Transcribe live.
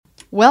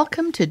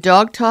Welcome to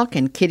Dog Talk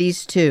and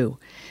Kitties Too.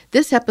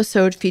 This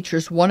episode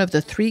features one of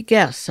the 3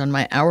 guests on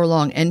my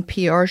hour-long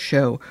NPR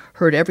show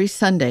heard every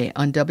Sunday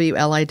on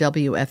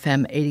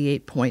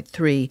WLIW-FM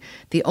 88.3,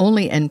 the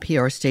only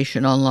NPR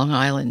station on Long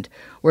Island,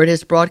 where it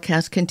has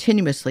broadcast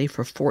continuously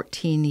for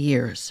 14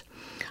 years.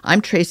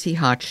 I'm Tracy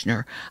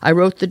Hotchner. I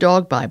wrote the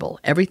Dog Bible,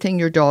 Everything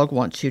Your Dog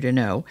Wants You to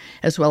Know,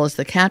 as well as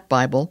the Cat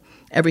Bible,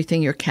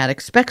 Everything Your Cat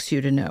Expects You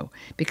to Know,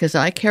 because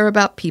I care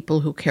about people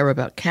who care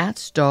about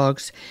cats,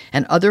 dogs,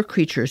 and other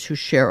creatures who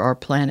share our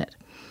planet.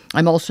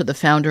 I'm also the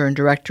founder and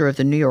director of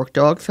the New York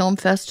Dog Film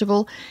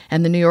Festival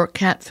and the New York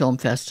Cat Film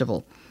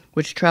Festival,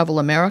 which travel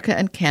America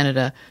and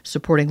Canada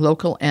supporting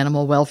local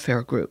animal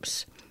welfare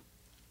groups.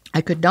 I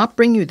could not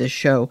bring you this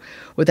show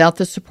without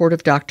the support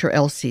of Dr.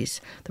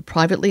 Elsie's, the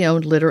privately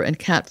owned litter and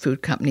cat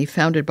food company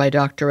founded by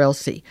Dr.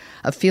 Elsie,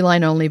 a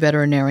feline-only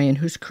veterinarian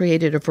who's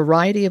created a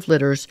variety of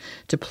litters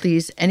to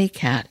please any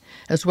cat,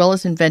 as well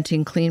as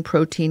inventing clean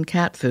protein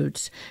cat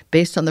foods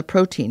based on the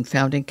protein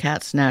found in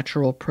cats'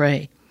 natural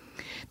prey.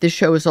 This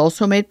show is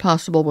also made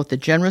possible with the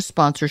generous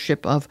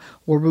sponsorship of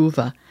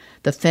Waruva,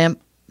 the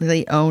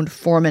family-owned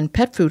Foreman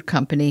pet food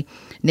company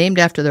named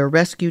after their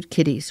rescued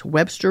kitties,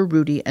 Webster,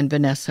 Rudy, and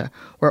Vanessa,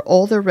 where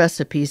all their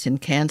recipes in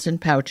cans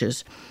and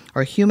pouches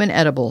are human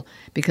edible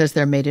because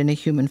they're made in a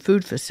human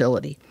food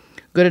facility.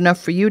 Good enough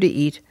for you to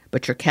eat,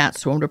 but your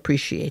cats won't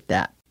appreciate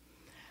that.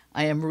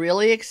 I am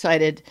really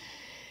excited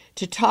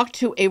to talk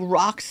to a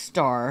rock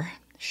star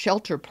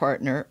shelter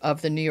partner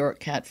of the New York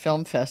Cat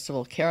Film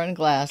Festival. Karen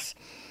Glass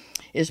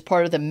is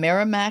part of the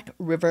Merrimack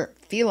River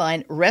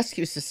Feline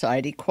Rescue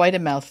Society, quite a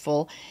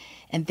mouthful,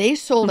 and they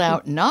sold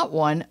out not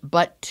 1,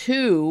 but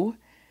 2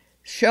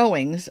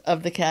 showings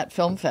of the Cat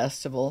Film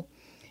Festival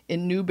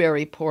in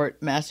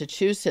Newburyport,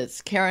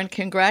 Massachusetts. Karen,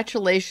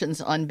 congratulations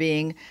on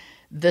being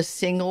the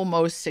single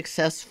most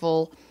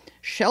successful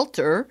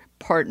shelter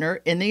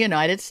partner in the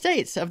United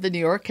States of the New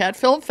York Cat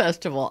Film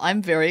Festival.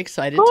 I'm very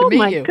excited to meet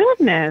you. Oh, my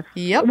goodness.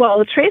 Yep.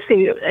 Well,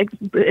 Tracy, I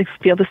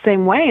feel the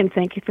same way, and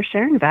thank you for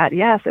sharing that.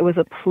 Yes, it was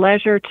a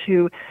pleasure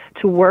to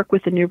work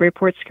with the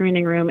Newburyport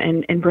Screening Room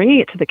and bringing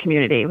it to the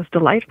community. It was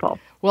delightful.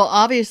 Well,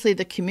 obviously,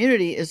 the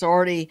community is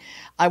already,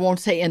 I won't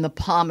say in the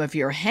palm of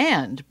your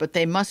hand, but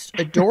they must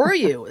adore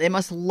you. They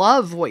must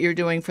love what you're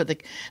doing for the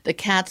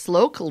cats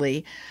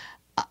locally.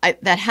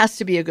 That has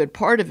to be a good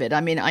part of it.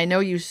 I mean, I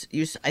know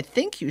I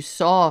think you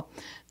saw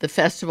the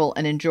festival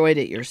and enjoyed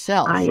it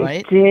yourself,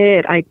 right?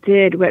 I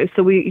did.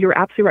 So you're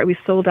absolutely right. We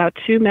sold out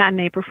 2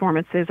 matinee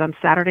performances on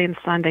Saturday and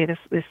Sunday,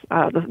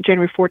 the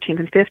January 14th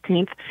and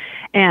 15th.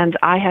 And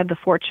I had the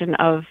fortune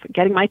of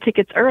getting my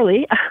tickets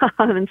early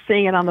and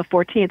seeing it on the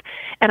 14th.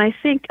 And I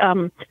think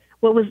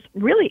what was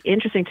really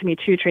interesting to me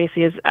too,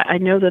 Tracy, is I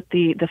know that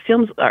the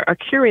films are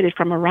curated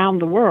from around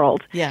the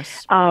world.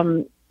 Yes.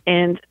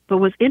 But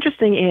what's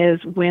interesting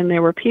is when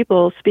there were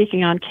people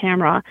speaking on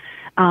camera,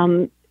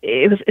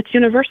 it's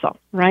universal,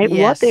 right? Yes.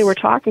 What they were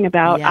talking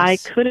about, yes. I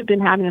could have been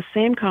having the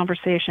same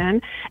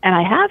conversation, and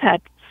I have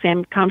had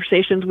same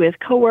conversations with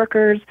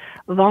coworkers,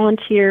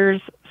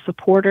 volunteers,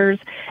 supporters,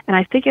 and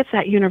I think it's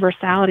that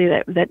universality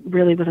that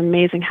really was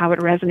amazing how it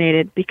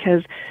resonated,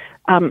 because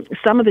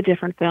some of the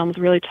different films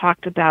really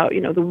talked about,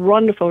 the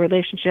wonderful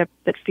relationship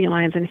that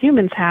felines and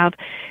humans have.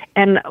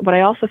 And what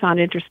I also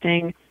found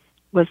interesting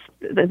was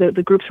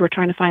the groups who were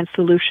trying to find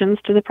solutions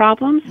to the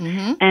problems.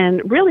 Mm-hmm.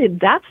 And really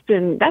that's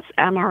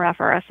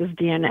MRFRS's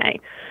DNA.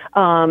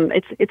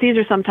 It's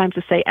easier sometimes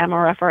to say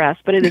MRFRS,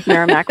 but it is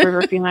Merrimack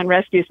River Feline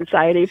Rescue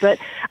Society. But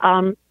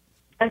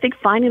I think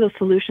finding those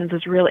solutions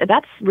that's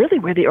really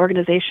where the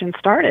organization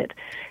started.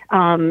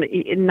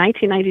 In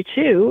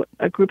 1992,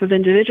 a group of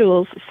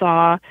individuals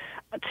saw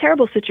a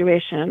terrible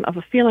situation of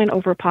a feline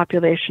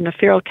overpopulation, a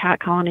feral cat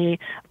colony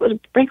was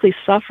frankly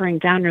suffering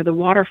down near the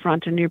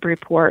waterfront in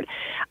Newburyport,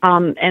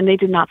 and they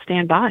did not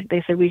stand by.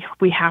 They said,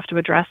 we have to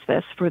address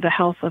this for the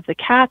health of the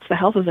cats, the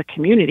health of the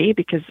community,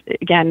 because,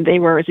 again, they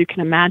were, as you can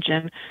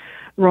imagine,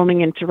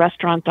 roaming into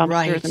restaurant dumpsters,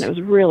 right. And it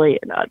was really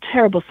a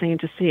terrible scene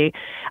to see.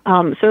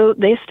 So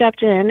they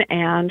stepped in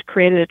and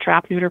created a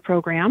trap-neuter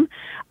program.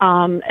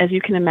 As you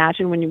can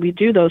imagine, when we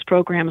do those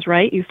programs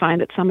right, you find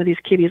that some of these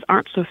kitties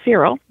aren't so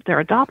feral.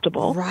 They're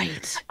adoptable.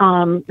 Right.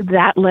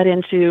 That led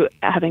into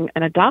having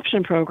an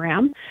adoption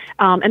program.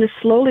 And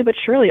slowly but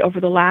surely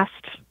over the last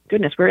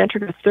we're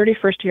entering the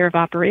 31st year of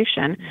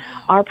operation.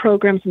 Wow. Our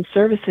programs and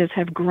services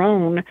have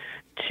grown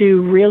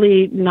to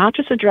really not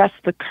just address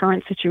the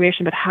current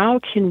situation, but how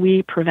can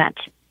we prevent,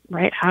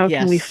 right? How yes.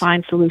 can we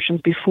find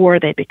solutions before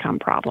they become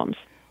problems?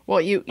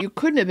 Well, you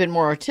couldn't have been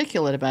more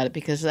articulate about it,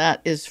 because that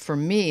is, for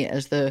me,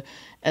 as the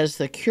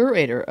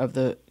curator of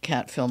the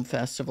Cat Film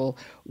Festival,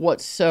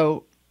 what's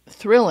so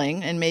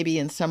thrilling and maybe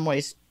in some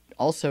ways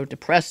also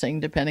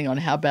depressing, depending on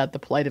how bad the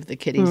plight of the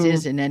kitties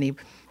is in any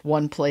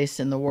one place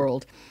in the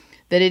world,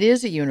 that it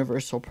is a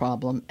universal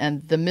problem,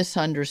 and the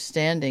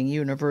misunderstanding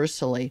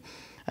universally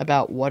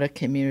about what a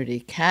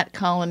community cat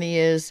colony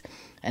is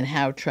and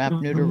how trap,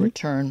 neuter,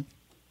 return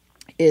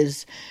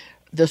is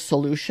the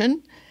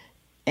solution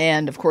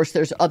And of course,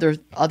 there's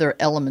other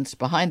elements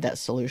behind that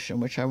solution,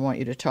 which I want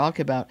you to talk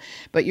about.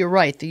 But you're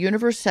right, the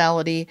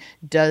universality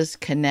does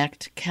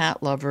connect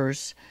cat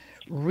lovers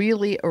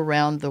really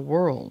around the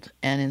world,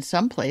 and in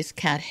some place,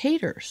 cat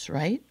haters.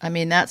 Right? I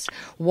mean, that's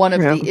one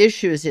of Yeah. the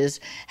issues: is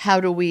how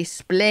do we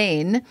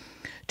explain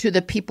to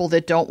the people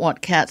that don't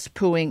want cats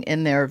pooing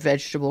in their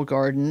vegetable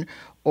garden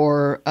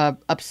or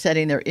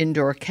upsetting their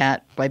indoor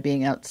cat by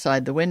being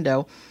outside the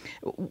window.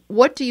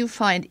 What do you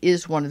find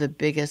is one of the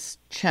biggest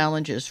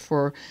challenges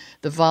for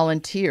the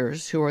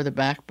volunteers who are the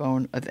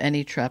backbone of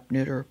any trap,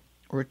 neuter,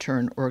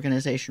 return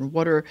organization?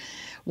 What are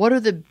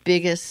the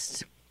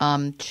biggest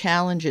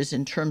challenges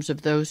in terms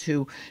of those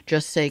who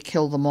just say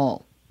kill them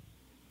all,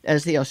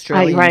 as the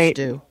Australians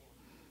do?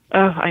 Oh,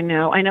 I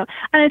know. And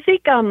I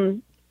think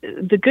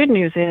the good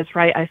news is,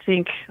 right, I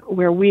think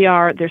where we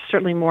are, there's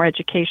certainly more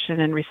education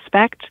and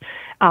respect.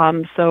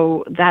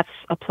 So that's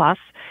a plus.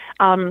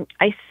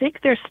 I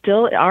think there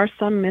still are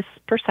some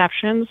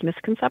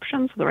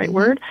misconceptions, the right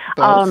word,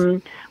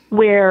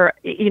 where,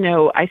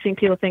 I think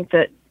people think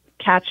that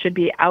cats should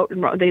be out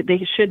and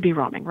they should be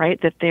roaming,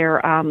 right? That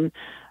they're,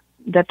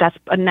 that's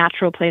a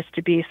natural place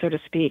to be, so to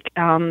speak.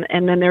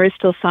 And then there is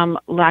still some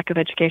lack of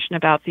education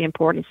about the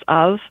importance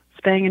of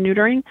spaying and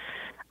neutering.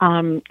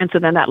 And so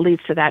then that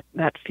leads to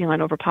that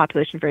feline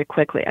overpopulation very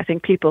quickly. I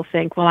think people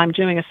think, well, I'm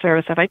doing a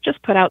service if I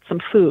just put out some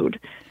food.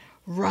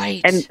 Right.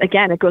 And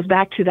again, it goes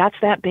back to that's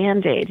that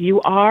Band-Aid.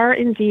 You are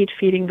indeed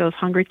feeding those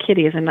hungry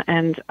kitties,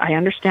 and I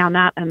understand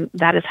that, and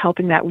that is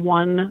helping that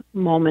one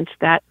moment,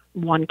 that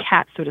one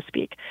cat, so to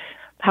speak.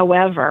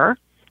 However,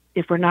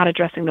 if we're not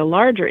addressing the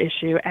larger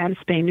issue and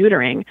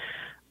spay-neutering,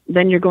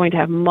 then you're going to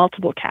have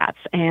multiple cats,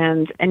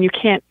 and you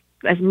can't,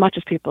 as much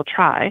as people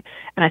try,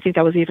 and I think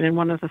that was even in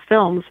one of the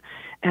films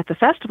at the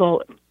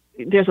festival,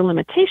 there's a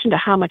limitation to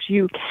how much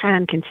you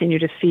can continue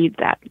to feed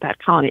that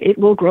colony. It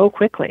will grow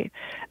quickly,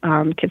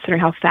 considering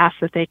how fast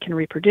that they can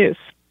reproduce.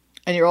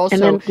 And you're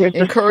also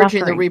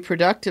encouraging the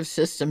reproductive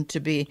system to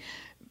be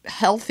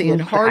healthy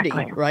and hardy,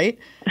 right?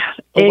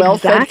 A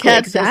well-fed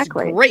cat says,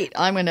 great,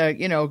 I'm going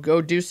to,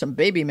 go do some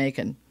baby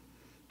making.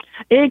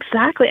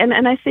 Exactly.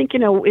 And I think,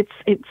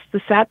 it's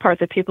the sad part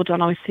that people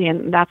don't always see.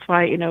 And that's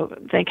why,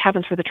 thank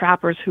heavens for the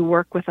trappers who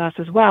work with us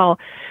as well,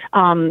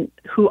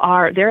 who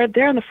are, they're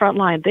in the front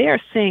line. They are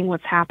seeing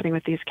what's happening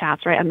with these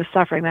cats, right? And the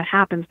suffering that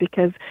happens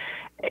because,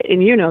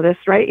 and you know this,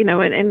 right?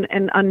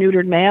 An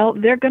unneutered male,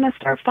 they're going to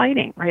start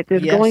fighting, right?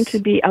 There's going to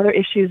be other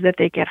issues that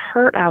they get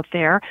hurt out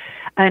there.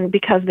 And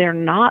because they're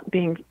not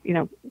being,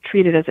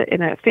 treated as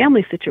in a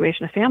family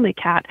situation, a family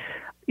cat,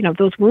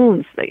 those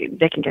wounds,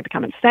 they can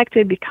become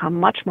infected, become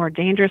much more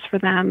dangerous for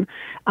them.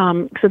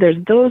 So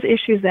there's those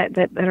issues that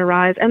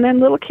arise. And then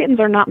little kittens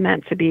are not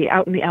meant to be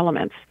out in the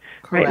elements,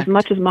 right? As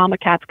much as mama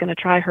cat's going to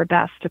try her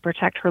best to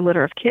protect her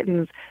litter of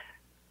kittens,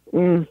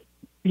 it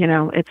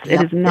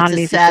is not an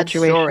easy sad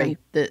situation. Story.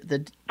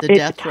 The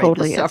death rate,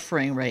 the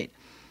suffering rate.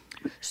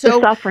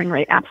 So the suffering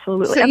rate,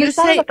 absolutely. So and there's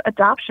not enough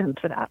adoption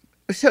for that.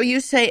 So you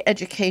say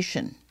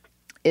education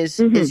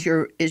is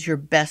your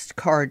best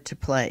card to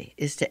play,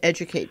 is to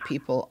educate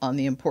people on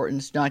the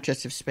importance not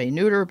just of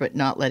spay-neuter, but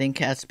not letting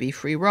cats be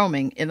free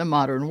roaming in the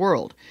modern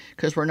world,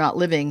 because we're not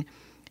living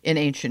in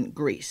ancient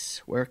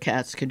Greece where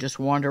cats can just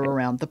wander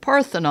around the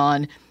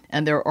Parthenon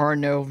and there are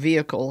no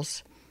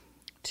vehicles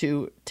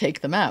to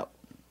take them out.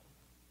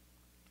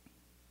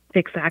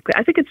 Exactly.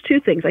 I think it's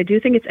two things. I do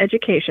think it's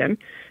education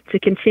to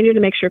continue to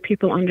make sure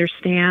people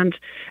understand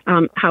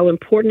how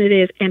important it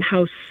is and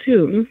how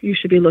soon you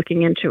should be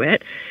looking into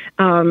it.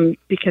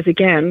 Because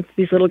again,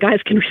 these little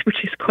guys can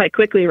reproduce quite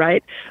quickly,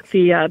 right?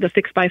 The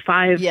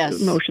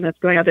 6x5 motion that's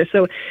going out there.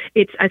 So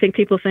I think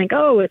people think,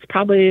 oh, it's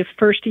probably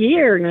first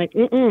year. And like,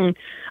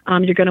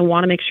 you're going to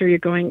want to make sure you're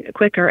going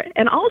quicker.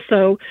 And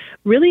also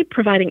really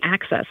providing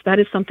access. That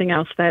is something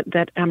else that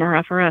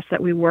MRFRS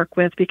that we work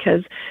with,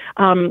 because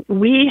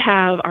we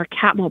have our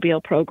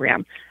Catmobile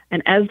program.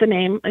 And as the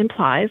name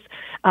implies,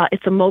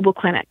 it's a mobile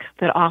clinic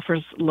that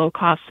offers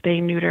low-cost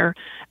spay-neuter,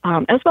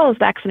 as well as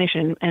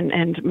vaccination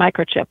and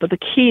microchip. But the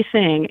key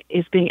thing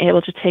is being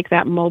able to take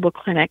that mobile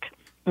clinic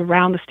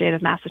around the state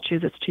of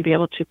Massachusetts to be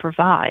able to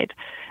provide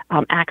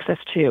access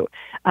to.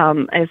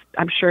 As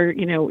I'm sure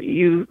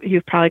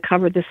you've probably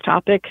covered this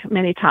topic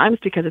many times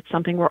because it's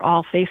something we're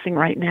all facing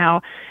right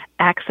now,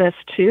 access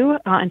to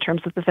in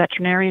terms of the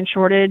veterinarian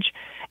shortage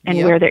and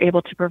where they're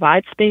able to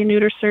provide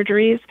spay-neuter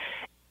surgeries.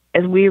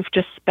 As we've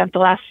just spent the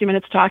last few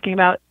minutes talking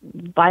about,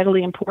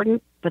 vitally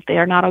important, but they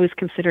are not always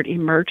considered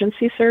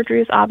emergency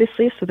surgeries,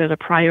 obviously, so there's a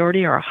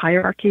priority or a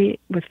hierarchy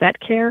with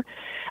vet care.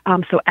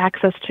 So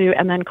access to,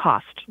 and then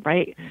cost,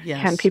 right?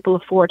 Yes. Can people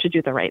afford to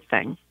do the right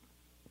thing?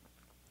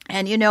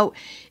 And,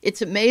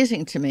 it's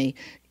amazing to me.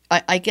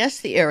 I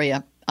guess the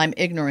area, I'm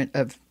ignorant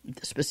of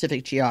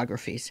specific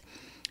geographies.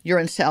 You're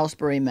in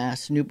Salisbury,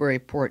 Mass.,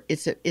 Newburyport.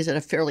 Is it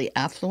a fairly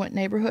affluent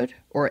neighborhood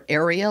or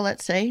area,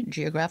 let's say,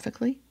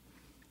 geographically?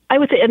 I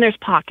would say, and there's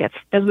pockets.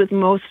 As with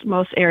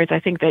most areas, I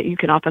think that you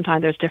can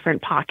oftentimes, there's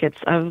different pockets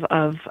of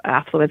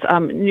affluence.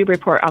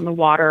 Newburyport on the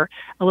water,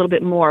 a little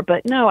bit more.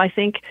 But no, I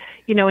think,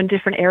 in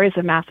different areas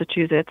of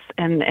Massachusetts,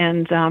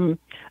 and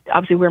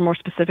obviously we're more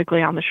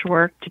specifically on the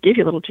shore to give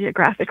you a little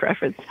geographic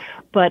reference.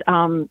 But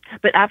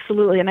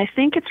absolutely. And I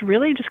think it's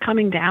really just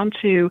coming down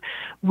to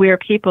where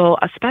people,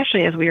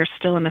 especially as we are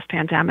still in this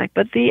pandemic,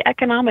 but the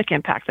economic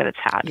impact that it's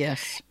had.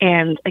 Yes.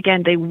 And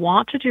again, they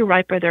want to do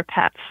right by their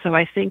pets. So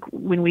I think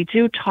when we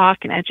do talk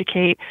and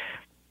educate,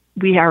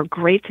 we are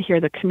great to hear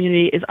the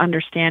community is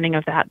understanding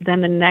of that.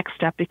 Then the next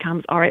step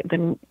becomes, all right,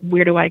 then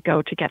where do I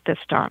go to get this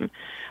done?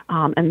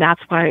 And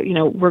that's why,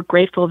 we're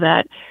grateful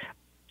that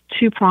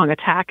two-prong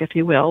attack, if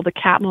you will, the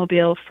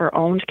Catmobile for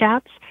owned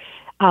cats,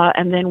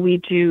 and then we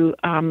do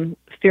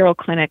feral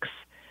clinics.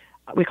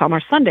 We call them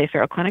our Sunday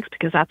feral clinics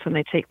because that's when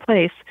they take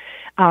place.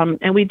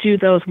 And we do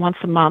those once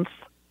a month.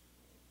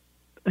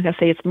 I'm going to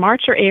say it's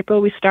March or April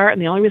we start,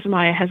 and the only reason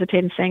why I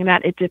hesitate in saying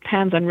that, it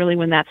depends on really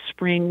when that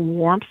spring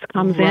warmth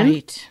comes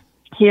in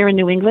here in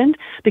New England,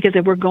 because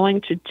if we're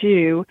going to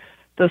do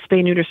those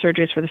spay-neuter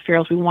surgeries for the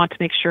ferals, we want to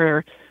make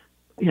sure,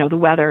 the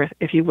weather,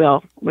 if you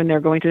will, when they're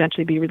going to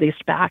eventually be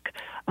released back,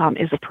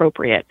 is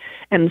appropriate.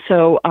 And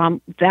so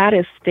that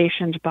is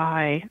stationed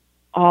by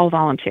all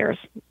volunteers.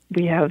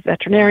 We have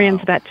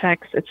veterinarians, vet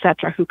techs, et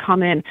cetera, who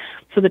come in.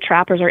 So the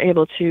trappers are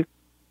able to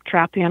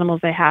trap the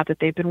animals they have that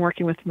they've been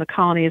working with in the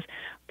colonies,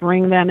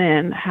 bring them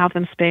in, have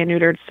them spay and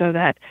neutered so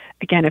that,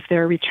 again, if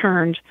they're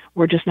returned,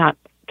 we're just not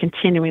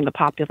continuing the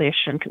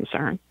population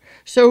concern.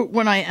 So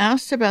when I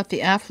asked about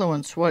the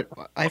affluence, what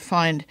I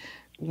find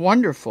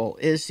wonderful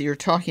is you're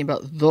talking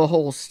about the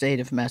whole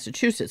state of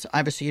Massachusetts.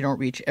 Obviously, you don't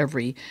reach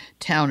every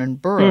town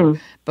and borough,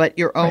 but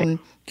your own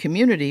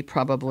community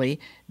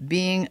probably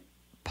being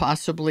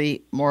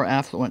possibly more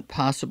affluent,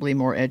 possibly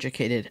more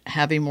educated,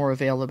 having more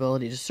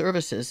availability to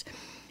services.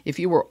 If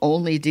you were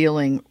only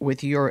dealing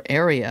with your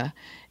area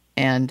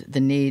and the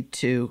need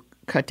to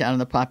cut down on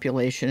the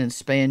population and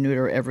spay and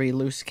neuter every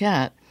loose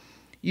cat,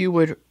 you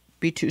would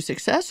be too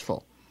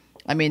successful.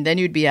 I mean, then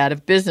you'd be out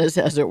of business,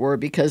 as it were,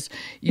 because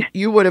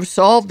you would have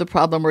solved the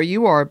problem where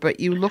you are, but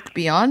you look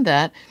beyond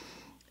that.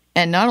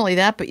 And not only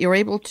that, but you're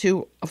able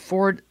to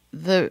afford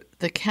the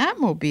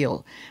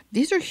Catmobile.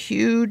 These are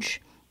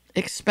huge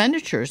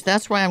expenditures.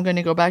 That's why I'm going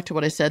to go back to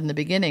what I said in the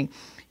beginning.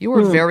 You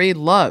are very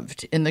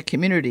loved in the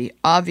community.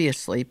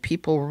 Obviously,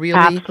 people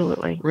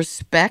really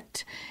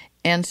respect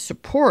and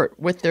support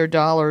with their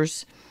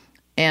dollars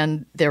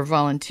and their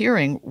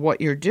volunteering what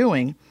you're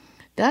doing.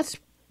 That's,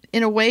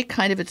 in a way,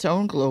 kind of its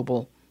own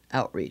global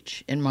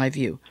outreach, in my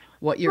view.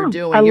 What you're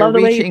doing, you're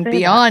reaching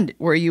beyond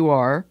where you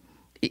are.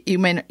 You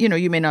may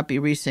not be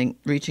reaching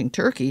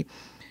Turkey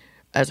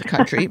as a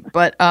country,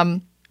 but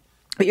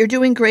you're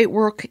doing great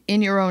work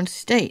in your own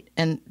state,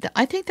 and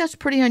I think that's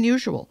pretty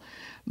unusual.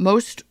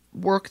 Most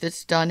work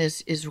that's done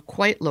is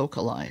quite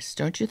localized,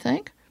 don't you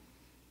think?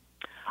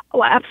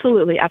 Oh,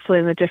 absolutely.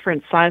 And the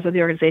different size of the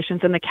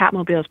organizations, and the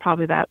Catmobile is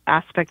probably that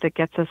aspect that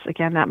gets us,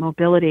 again, that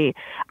mobility.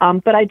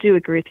 But I do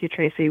agree with you,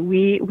 Tracy.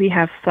 We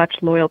have such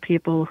loyal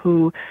people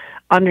who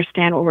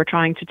understand what we're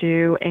trying to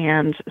do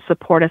and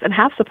support us and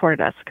have supported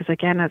us. Because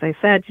again, as I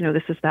said,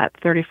 this is that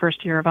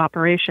 31st year of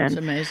operation. It's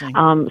amazing.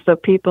 So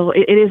people,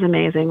 it is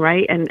amazing,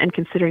 right? And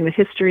considering the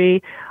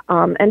history,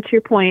 and to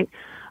your point,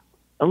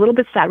 a little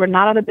bit sad. We're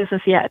not out of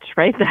business yet,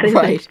 right?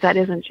 That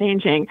isn't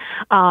changing.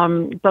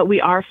 But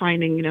we are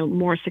finding,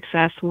 more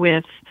success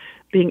with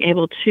being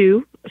able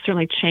to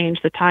certainly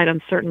change the tide on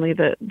certainly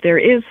there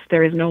is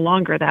no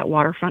longer that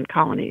waterfront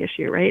colony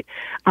issue, right?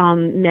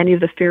 Many of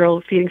the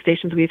feral feeding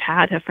stations we've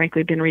had have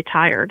frankly been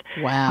retired.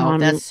 Wow,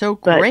 that's so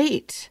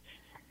great.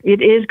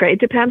 It is great. It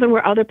depends on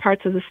where other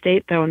parts of the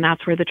state, though, and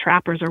that's where the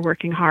trappers are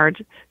working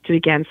hard to,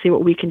 again, see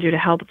what we can do to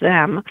help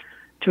them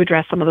to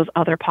address some of those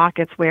other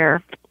pockets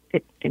where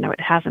it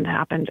hasn't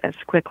happened as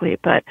quickly,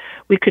 but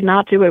we could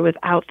not do it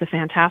without the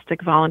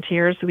fantastic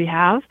volunteers we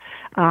have,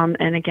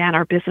 and again,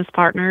 our business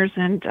partners,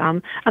 and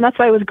that's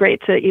why it was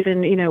great to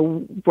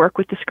even work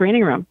with the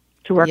screening room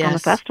to work on the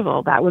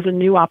festival. That was a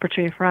new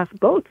opportunity for us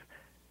both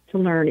to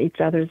learn each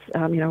other's,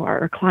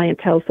 our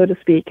clientele, so to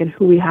speak, and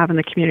who we have in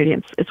the community.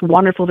 It's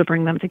wonderful to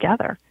bring them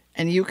together.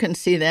 And you can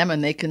see them,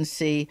 and they can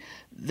see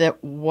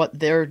that what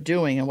they're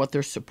doing and what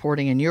they're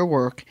supporting in your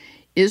work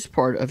is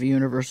part of a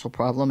universal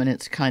problem, and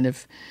it's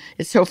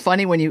so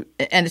funny when you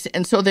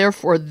and so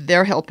therefore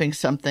they're helping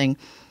something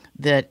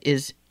that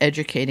is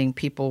educating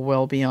people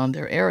well beyond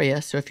their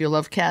area. So if you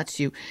love cats,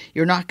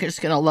 you're not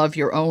just going to love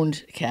your own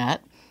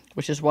cat,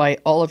 which is why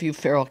all of you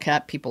feral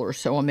cat people are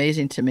so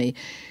amazing to me.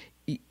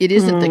 It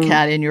isn't the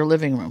cat in your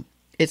living room.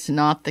 It's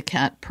not the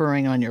cat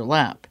purring on your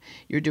lap.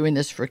 You're doing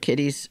this for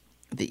kitties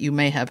that you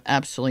may have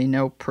absolutely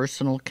no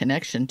personal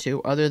connection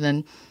to other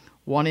than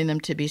wanting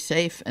them to be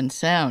safe and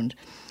sound.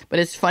 But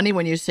it's funny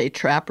when you say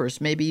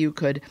trappers. Maybe you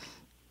could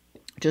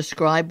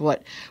describe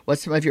what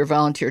some of your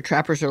volunteer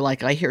trappers are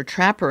like. I hear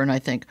trapper and I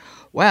think,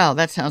 wow,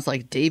 that sounds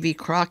like Davy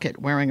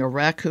Crockett wearing a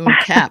raccoon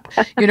cap.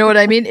 You know what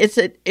I mean?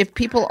 If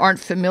people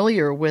aren't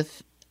familiar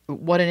with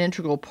what an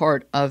integral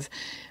part of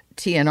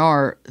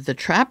TNR, the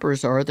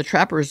trappers are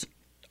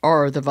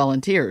the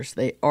volunteers.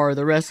 They are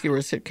the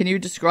rescuers. So can you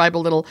describe a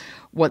little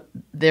what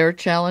their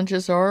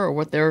challenges are,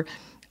 or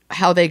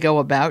how they go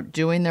about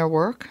doing their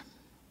work?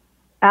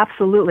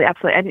 Absolutely,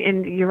 absolutely.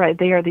 And you're right,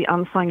 they are the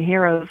unsung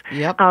heroes.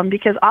 Yep.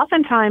 Because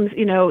oftentimes,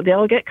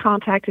 they'll get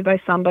contacted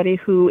by somebody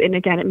who, and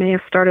again, it may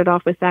have started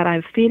off with that,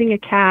 I'm feeding a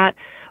cat,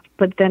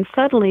 but then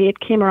suddenly it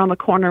came around the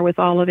corner with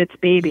all of its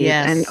babies.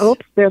 Yes. And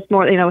oops, there's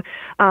more,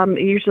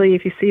 usually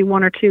if you see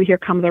one or two, here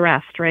come the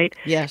rest, right?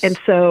 Yes. And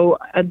so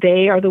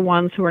they are the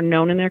ones who are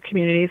known in their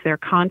communities. They're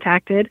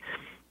contacted.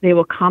 They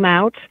will come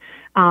out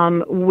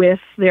with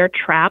their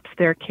traps,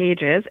 their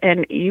cages,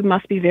 and you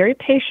must be very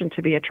patient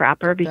to be a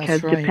trapper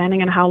because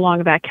depending on how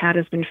long that cat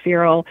has been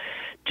feral,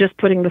 just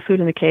putting the food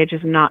in the cage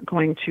is not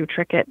going to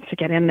trick it to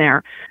get in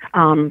there.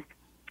 So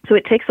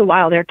it takes a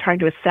while. They're trying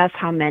to assess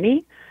how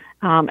many,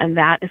 and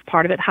that is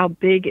part of it. How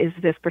big is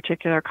this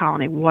particular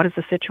colony? What is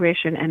the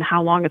situation, and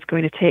how long it's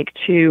going to take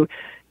to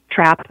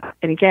trap?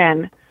 And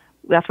again,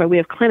 that's why we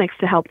have clinics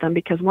to help them,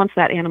 because once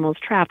that animal is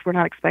trapped, we're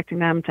not expecting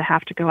them to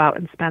have to go out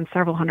and spend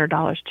several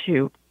 $100s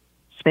to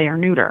spay or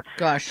neuter.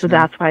 So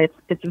that's why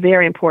it's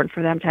very important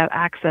for them to have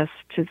access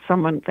to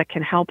someone that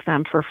can help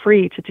them for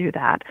free to do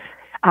that.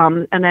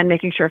 And then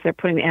making sure if they're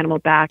putting the animal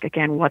back,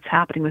 again, what's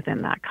happening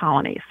within that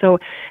colony. So,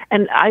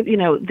 and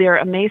they're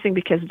amazing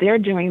because they're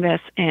doing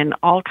this in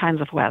all kinds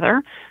of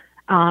weather.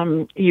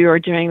 You're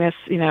doing this,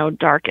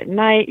 dark at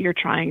night. You're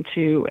trying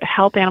to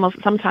help animals.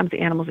 Sometimes the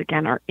animals,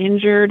 again, are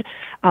injured.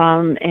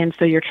 And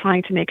so you're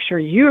trying to make sure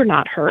you're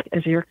not hurt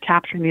as you're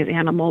capturing these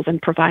animals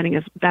and providing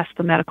as best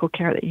the medical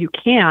care that you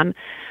can.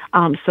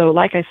 So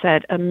like I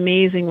said,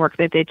 amazing work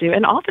that they do.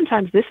 And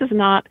oftentimes this is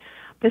not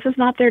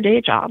their day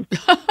job,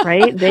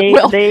 right? They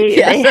have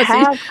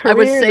careers. I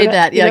would say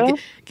that,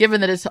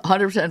 given that it's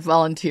 100%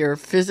 volunteer,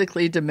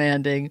 physically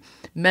demanding,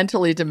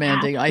 mentally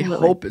demanding, absolutely.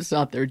 I hope it's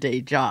not their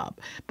day job.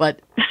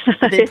 But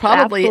they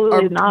probably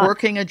are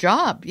working a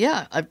job,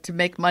 to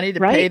make money, to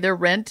pay their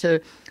rent,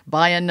 to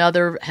buy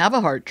another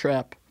have-a-heart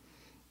trip.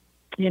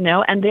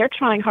 And they're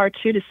trying hard,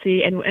 too, to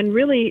see, and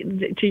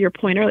really, to your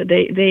point earlier,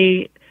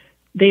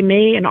 they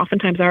may, and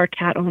oftentimes are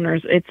cat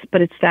owners,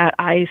 but it's that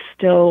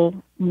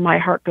my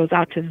heart goes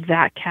out to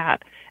that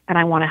cat, and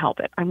I want to help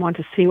it. I want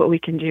to see what we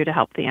can do to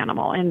help the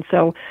animal. And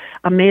so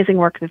amazing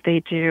work that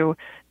they do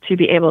to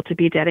be able to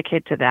be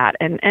dedicated to that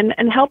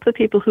and help the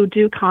people who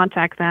do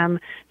contact them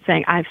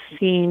saying, I've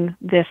seen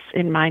this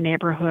in my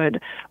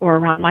neighborhood or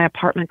around my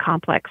apartment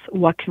complex.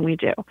 What can we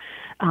do?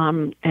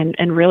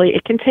 And really,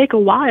 it can take a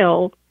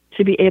while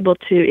to be able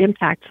to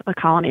impact a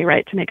colony,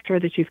 right, to make sure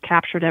that you've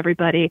captured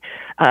everybody.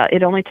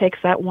 It only takes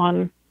that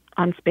one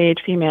unspayed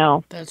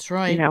female. That's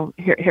right.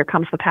 Here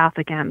comes the path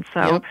again.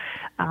 So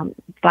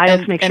vital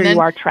to make sure you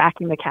are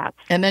tracking the cats.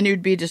 And then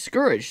you'd be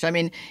discouraged. I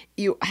mean,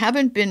 you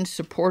haven't been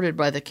supported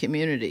by the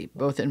community,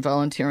 both in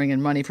volunteering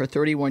and money, for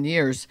 31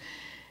 years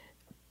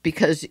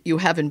because you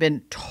haven't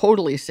been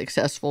totally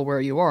successful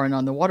where you are and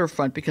on the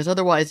waterfront, because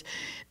otherwise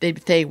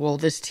they'd say, well,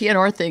 this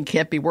TNR thing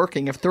can't be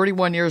working if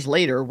 31 years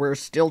later we're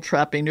still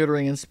trapping,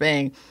 neutering, and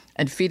spaying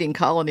and feeding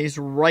colonies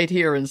right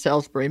here in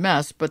Salisbury,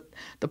 Mass. But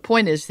the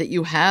point is that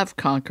you have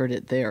conquered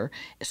it there.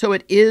 So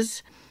it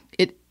is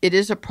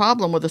a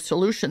problem with a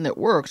solution that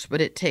works, but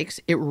it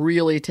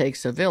really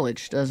takes a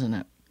village, doesn't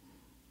it?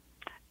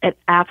 It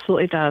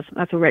absolutely does.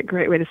 That's a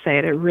great way to say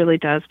it. It really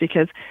does,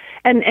 because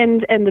and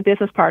the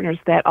business partners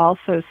that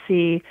also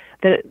see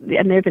that,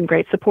 and they've been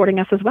great supporting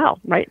us as well,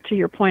 right? To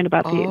your point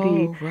about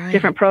the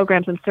different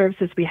programs and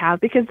services we have,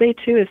 because they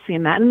too have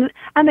seen that,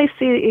 and they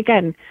see,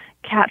 again,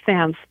 cat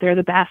fans, they're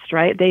the best,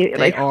 right? They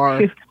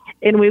are.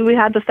 And we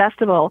had the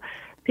festival.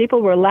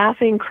 People were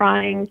laughing,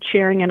 crying,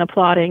 cheering, and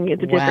applauding the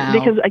different,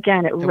 because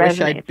again, it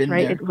resonates,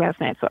 right? There. It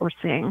resonates what we're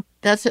seeing.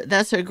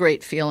 That's a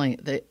great feeling.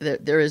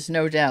 There is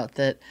no doubt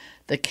that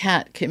the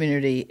cat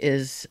community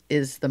is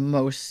the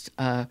most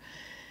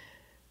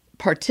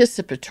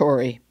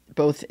participatory,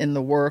 both in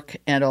the work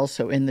and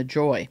also in the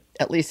joy,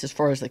 at least as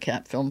far as the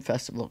Cat Film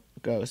Festival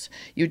goes.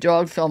 You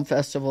dog film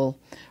festival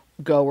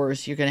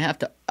goers, you're going to have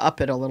to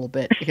up it a little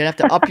bit. You're going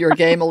to have to up your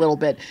game a little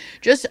bit.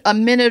 Just a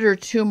minute or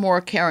two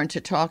more, Karen, to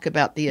talk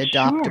about the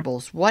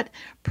adoptables. Sure. What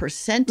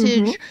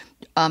percentage,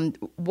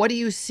 what do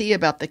you see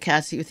about the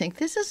cats that you think,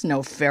 this is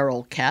no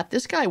feral cat.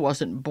 This guy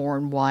wasn't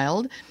born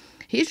wild.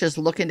 He's just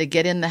looking to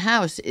get in the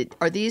house.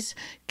 Are these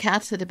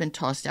cats that have been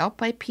tossed out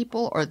by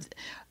people, or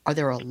are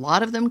there a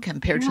lot of them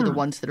compared to the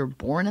ones that are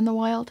born in the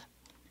wild?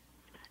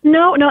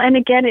 No, and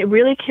again, it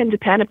really can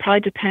depend. It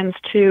probably depends,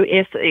 too,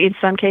 if in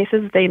some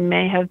cases they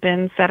may have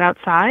been set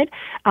outside.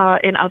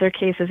 In other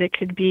cases, it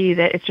could be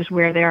that it's just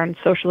where they are in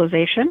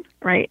socialization,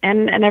 right?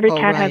 And every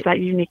cat has that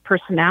unique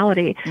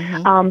personality.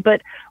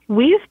 But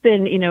we've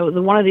been,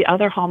 one of the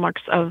other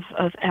hallmarks of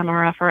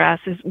MRFRS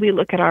is we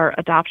look at our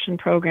adoption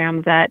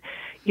program that,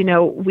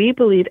 we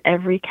believe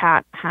every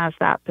cat has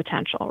that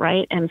potential,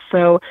 right? And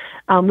so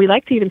we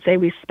like to even say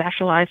we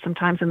specialize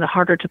sometimes in the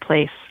harder to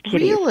place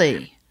kitties.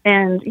 Really?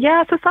 And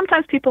so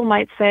sometimes people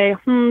might say,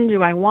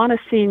 do I want a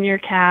senior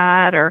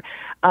cat? Or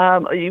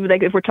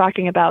Like if we're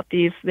talking about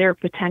these, they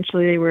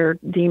were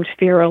deemed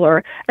feral,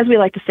 or as we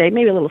like to say,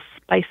 maybe a little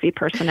spicy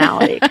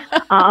personality.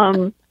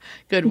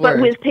 Good word. But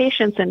with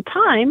patience and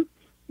time,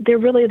 they're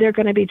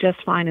going to be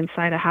just fine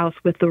inside a house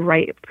with the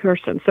right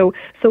person. So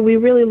we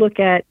really look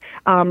at.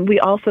 We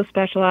also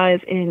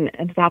specialize in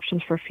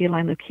adoptions for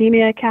feline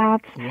leukemia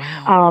cats.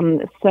 Wow.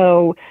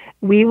 So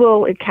we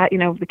will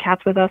the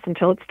cat's with us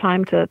until it's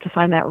time to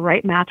find that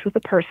right match with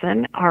the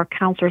person. Our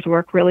counselors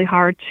work really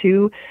hard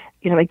to.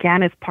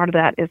 Again, as part of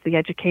that is the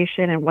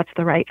education and what's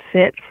the right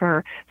fit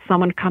for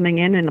someone coming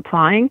in and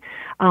applying.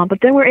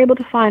 But then we're able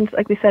to find,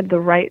 like we said, the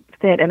right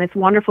fit. And it's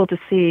wonderful to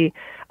see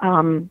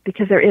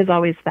because there is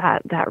always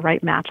that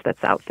right match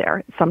that's out there.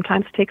 It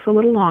sometimes takes a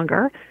little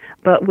longer,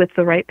 but with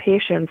the right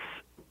patients,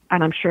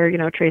 and I'm sure,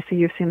 Tracy,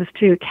 you've seen this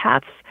too,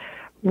 cats,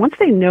 once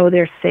they know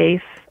they're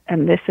safe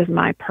and this is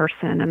my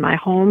person and my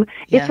home,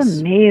 Yes. It's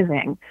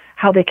amazing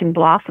how they can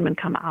blossom and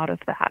come out of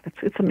that.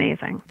 It's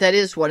amazing. That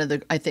is one of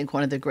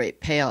the great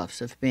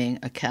payoffs of being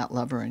a cat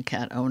lover and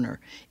cat owner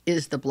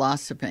is the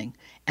blossoming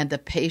and the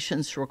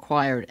patience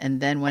required. And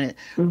then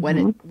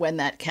when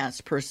that cat's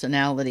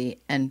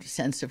personality and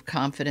sense of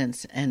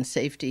confidence and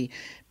safety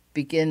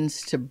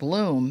begins to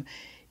bloom,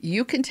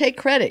 you can take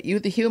credit. You,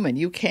 the human,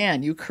 you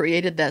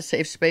created that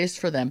safe space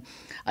for them.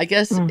 I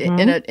guess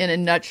in a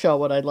nutshell,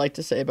 what I'd like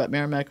to say about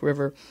Merrimack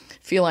River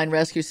Feline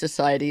Rescue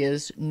Society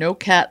is no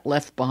cat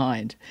left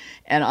behind.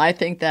 And I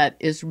think that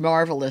is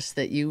marvelous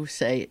that you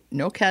say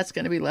no cat's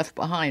going to be left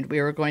behind. We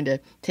are going to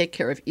take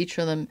care of each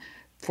of them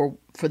for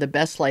the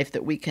best life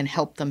that we can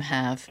help them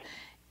have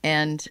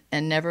and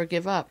never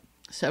give up.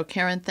 So,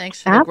 Karen,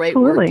 thanks for the great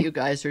work you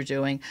guys are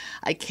doing.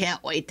 I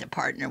can't wait to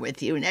partner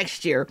with you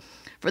next year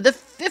for the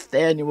 5th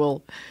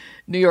annual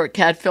New York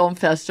Cat Film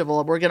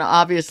Festival. We're going to,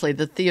 obviously,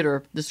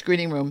 the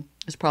screening room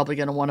is probably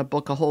going to want to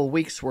book a whole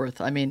week's worth.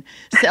 I mean,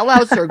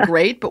 sellouts are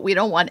great, but we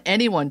don't want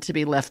anyone to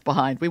be left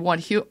behind. We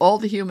want all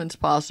the humans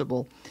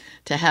possible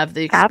to have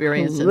the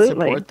experience and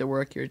support the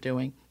work you're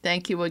doing.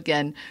 Thank you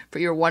again for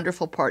your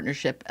wonderful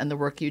partnership and the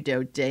work you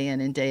do day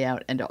in and day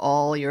out, and to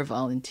all your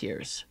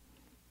volunteers.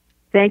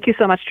 Thank you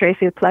so much,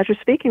 Tracy. A pleasure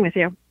speaking with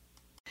you.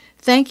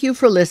 Thank you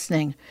for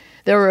listening.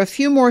 There are a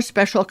few more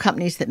special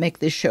companies that make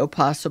this show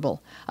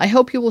possible. I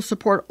hope you will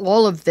support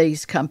all of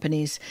these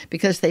companies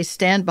because they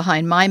stand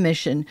behind my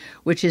mission,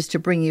 which is to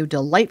bring you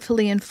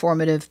delightfully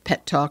informative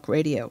pet talk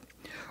radio.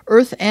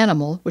 Earth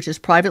Animal, which is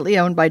privately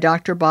owned by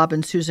Dr. Bob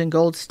and Susan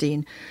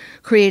Goldstein,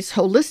 creates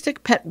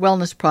holistic pet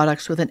wellness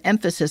products with an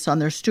emphasis on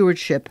their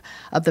stewardship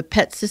of the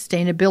Pet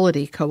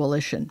Sustainability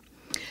Coalition.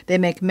 They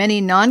make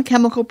many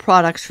non-chemical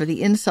products for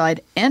the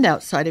inside and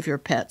outside of your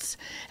pets,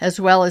 as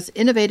well as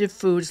innovative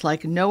foods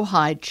like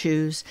no-hide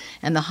chews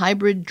and the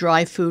hybrid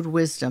dry food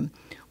Wisdom,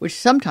 which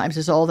sometimes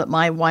is all that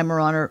my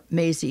Weimaraner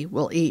Maisie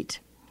will eat.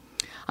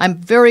 I'm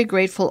very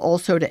grateful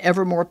also to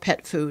Evermore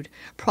Pet Food,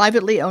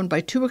 privately owned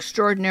by 2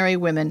 extraordinary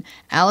women,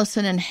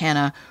 Allison and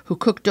Hannah, who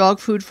cook dog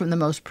food from the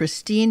most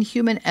pristine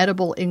human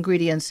edible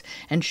ingredients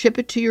and ship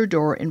it to your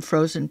door in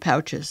frozen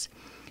pouches.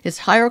 It's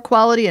higher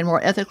quality and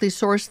more ethically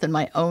sourced than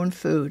my own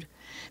food.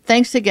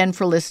 Thanks again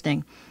for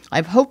listening.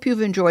 I hope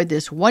you've enjoyed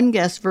this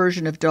one-guest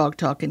version of Dog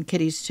Talk and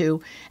Kitties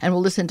Too, and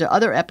will listen to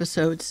other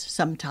episodes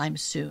sometime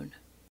soon.